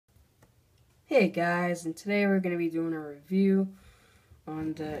Hey guys, and today we're going to be doing a review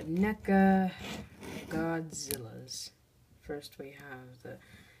on the NECA Godzillas. First we have the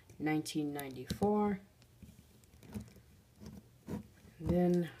 1994, and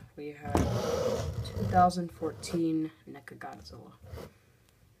then we have 2014 NECA Godzilla.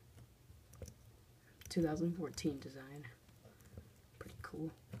 2014 design. Pretty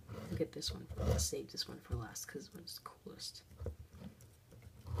cool. I'll get this one, I'll save this one for last because this one's the coolest.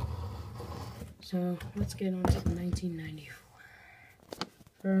 So let's get on to the 1994.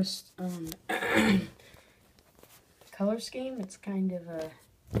 First, color scheme. It's kind of a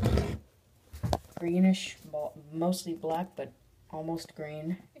greenish, mostly black, but almost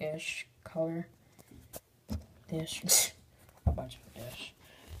green-ish color. Dish, a bunch of dish.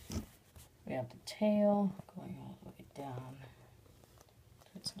 We have the tail going all the way down.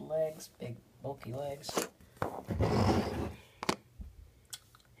 Its legs, big, bulky legs.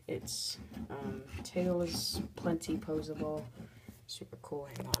 Its tail is plenty posable, super cool.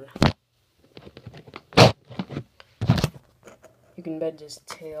 Hang on. You can bend his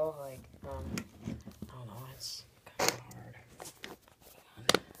tail like, I don't know, it's kind of hard. Hang on.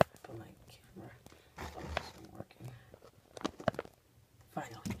 Put my camera. Oh, this isn't working.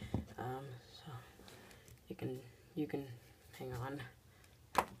 Finally. So you can hang on.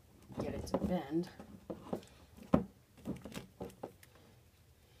 Get it to bend.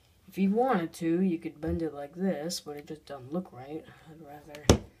 If you wanted to, you could bend it like this, but it just doesn't look right. I'd rather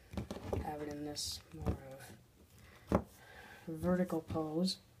have it in this more of vertical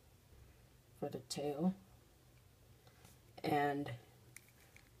pose for the tail. And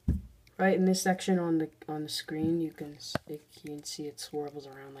right in this section on the screen, you can see it swirls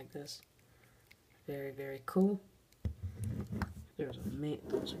around like this. Very, very cool. There's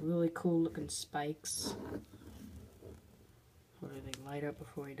really cool looking spikes. Where they light up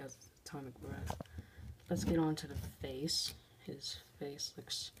before he does atomic breath. Let's get on to the face. His face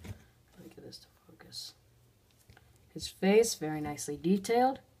looks, let me get this to focus. His face, very nicely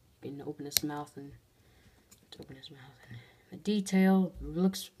detailed. You can open his mouth and the detail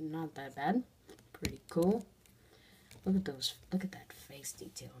looks not that bad. Pretty cool. Look at that face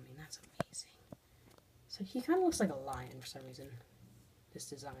detail. I mean, that's amazing. So he kind of looks like a lion for some reason. This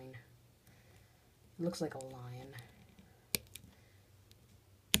design. It looks like a lion.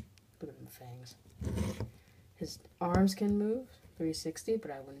 Look at them fangs. His arms can move 360,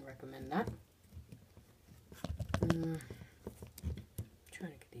 but I wouldn't recommend that. Trying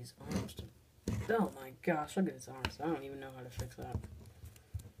to get these arms to... Oh my gosh, look at his arms. I don't even know how to fix that.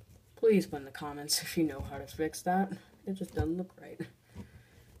 Please put in the comments if you know how to fix that. It just doesn't look right.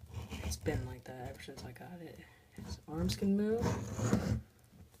 It's been like that ever since I got it. His arms can move.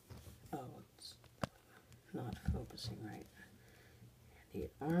 Oh, it's not focusing right. The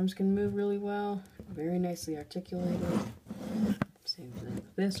arms can move really well, very nicely articulated. Same thing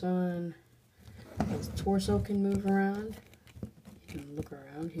with this one. His torso can move around. He can look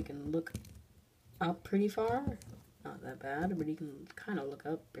around. He can look up pretty far. Not that bad, but he can kind of look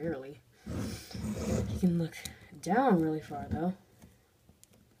up, barely. He can look down really far, though.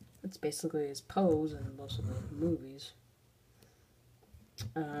 That's basically his pose in most of the movies.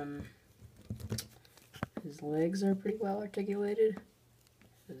 His legs are pretty well articulated.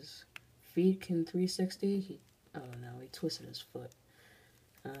 His feet can 360. Oh no, he twisted his foot.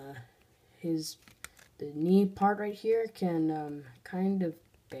 The knee part right here can kind of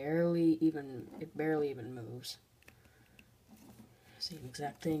barely even moves. Same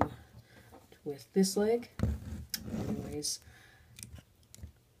exact thing with this leg. Anyways,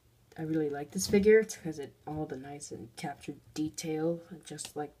 I really like this figure because all the nice and captured detail,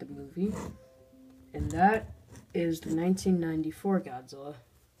 just like the movie. And that is the 1994 Godzilla.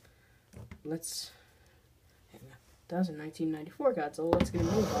 That was a 1994 Godzilla. Let's get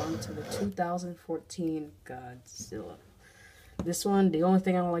move on to the 2014 Godzilla. This one, the only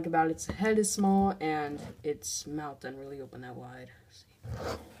thing I don't like about its head is small and its mouth doesn't really open that wide. See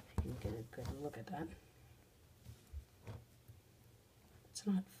if you can get a good look at that. It's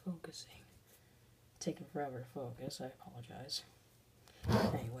not focusing. It's taking forever to focus. I apologize.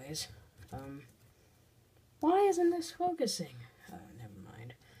 Anyways, why isn't this focusing? Never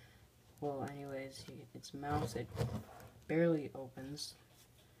mind. Well, anyways, its mouth, it barely opens.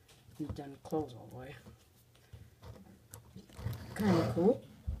 It doesn't close all the way. Kind of cool.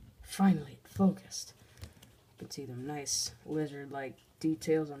 Finally, it focused. You can see the nice lizard-like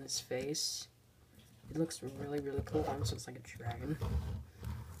details on his face. It looks really, really cool. It almost looks like a dragon.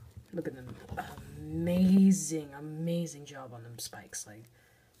 Look at them. Amazing, amazing job on them spikes. Like,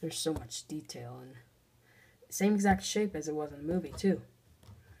 there's so much detail and same exact shape as it was in the movie, too.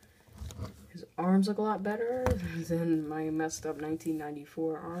 His arms look a lot better than my messed up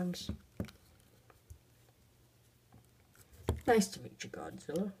 1994 arms. Nice to meet you,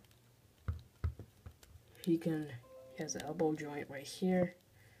 Godzilla. He has an elbow joint right here.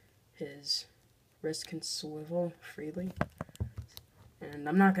 His wrist can swivel freely. And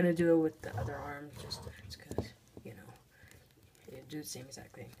I'm not going to do it with the other arm, just because, you know, you do the same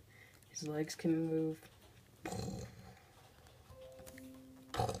exact thing. His legs can move.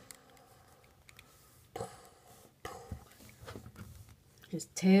 His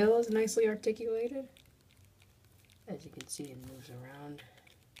tail is nicely articulated. As you can see, it moves around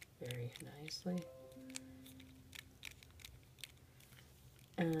very nicely.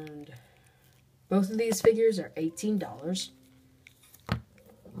 And both of these figures are $18.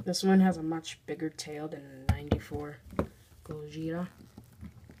 This one has a much bigger tail than the 94 Godzilla.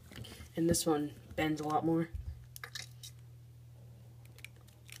 And this one bends a lot more.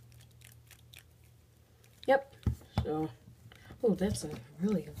 Yep. So, oh, that's a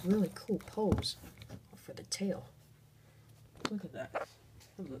really cool pose for the tail. Look at that.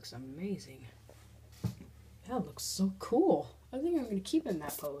 That looks amazing. That looks so cool. I think I'm going to keep in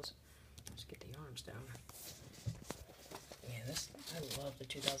that pose. Let's get the arms down. Yeah, I love the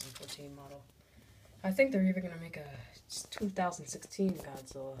 2014 model. I think they're even going to make a 2016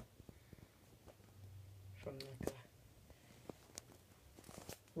 Godzilla from NECA.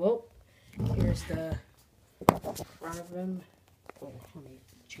 Well, here's the front of him. Oh, let me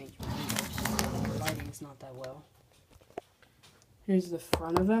change my windows. The lighting's not that well. Here's the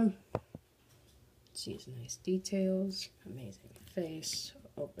front of him. See his nice details. Amazing face.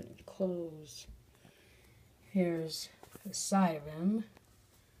 Open and close. Here's the side of him.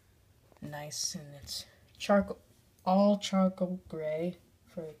 Nice, and it's all charcoal gray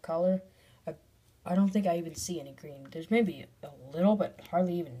for color. I don't think I even see any green. There's maybe a little, but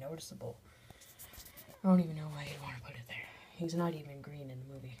hardly even noticeable. I don't even know why you'd want to put it there. He's not even green in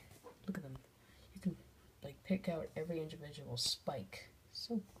the movie. Look at them. You can like pick out every individual spike.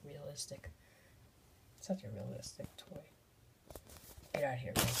 So realistic. Such a realistic toy. Get out of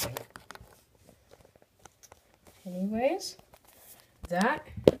here, thing. Anyways, that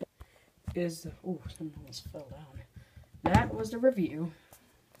is the... Oh, something almost fell down. That was the review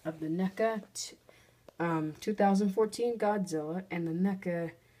of the NECA 2014 Godzilla and the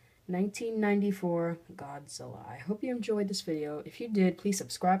NECA 1994 Godzilla. I hope you enjoyed this video. If you did, please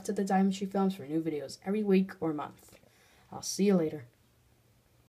subscribe to the Diamond Tree Films for new videos every week or month. I'll see you later.